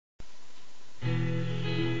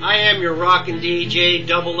I am your rockin' DJ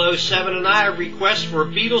 007, and I have a request for a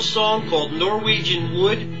Beatles song called Norwegian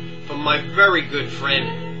Wood from my very good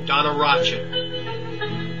friend, Donna Rocha.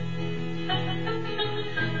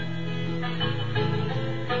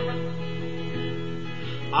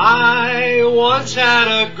 I once had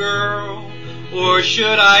a girl, or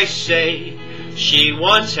should I say, she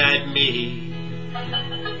once had me.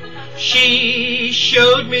 She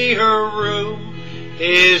showed me her room,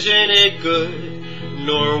 isn't it good?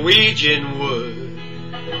 Norwegian wood.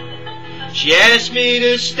 She asked me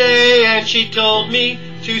to stay and she told me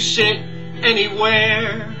to sit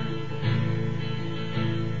anywhere.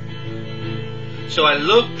 So I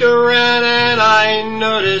looked around and I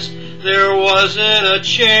noticed there wasn't a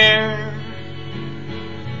chair.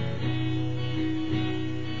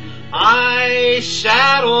 I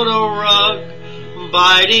sat on a rug,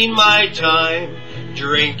 biding my time,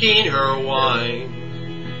 drinking her wine.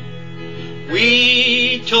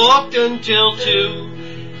 We talked until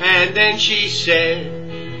 2, and then she said,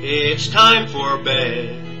 it's time for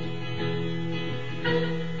bed.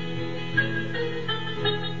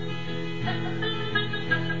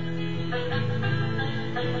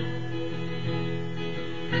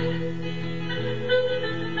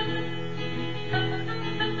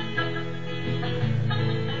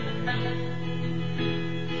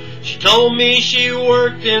 She told me she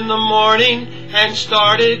worked in the morning and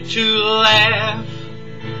started to laugh.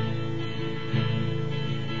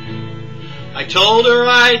 I told her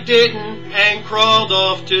I didn't and crawled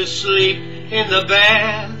off to sleep in the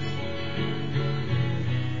bath.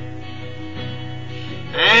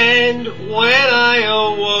 And when I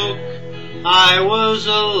awoke, I was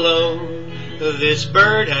alone. This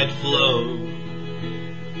bird had flown.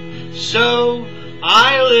 So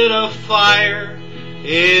I lit a fire.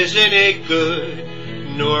 Isn't it good,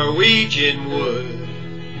 Norwegian wood?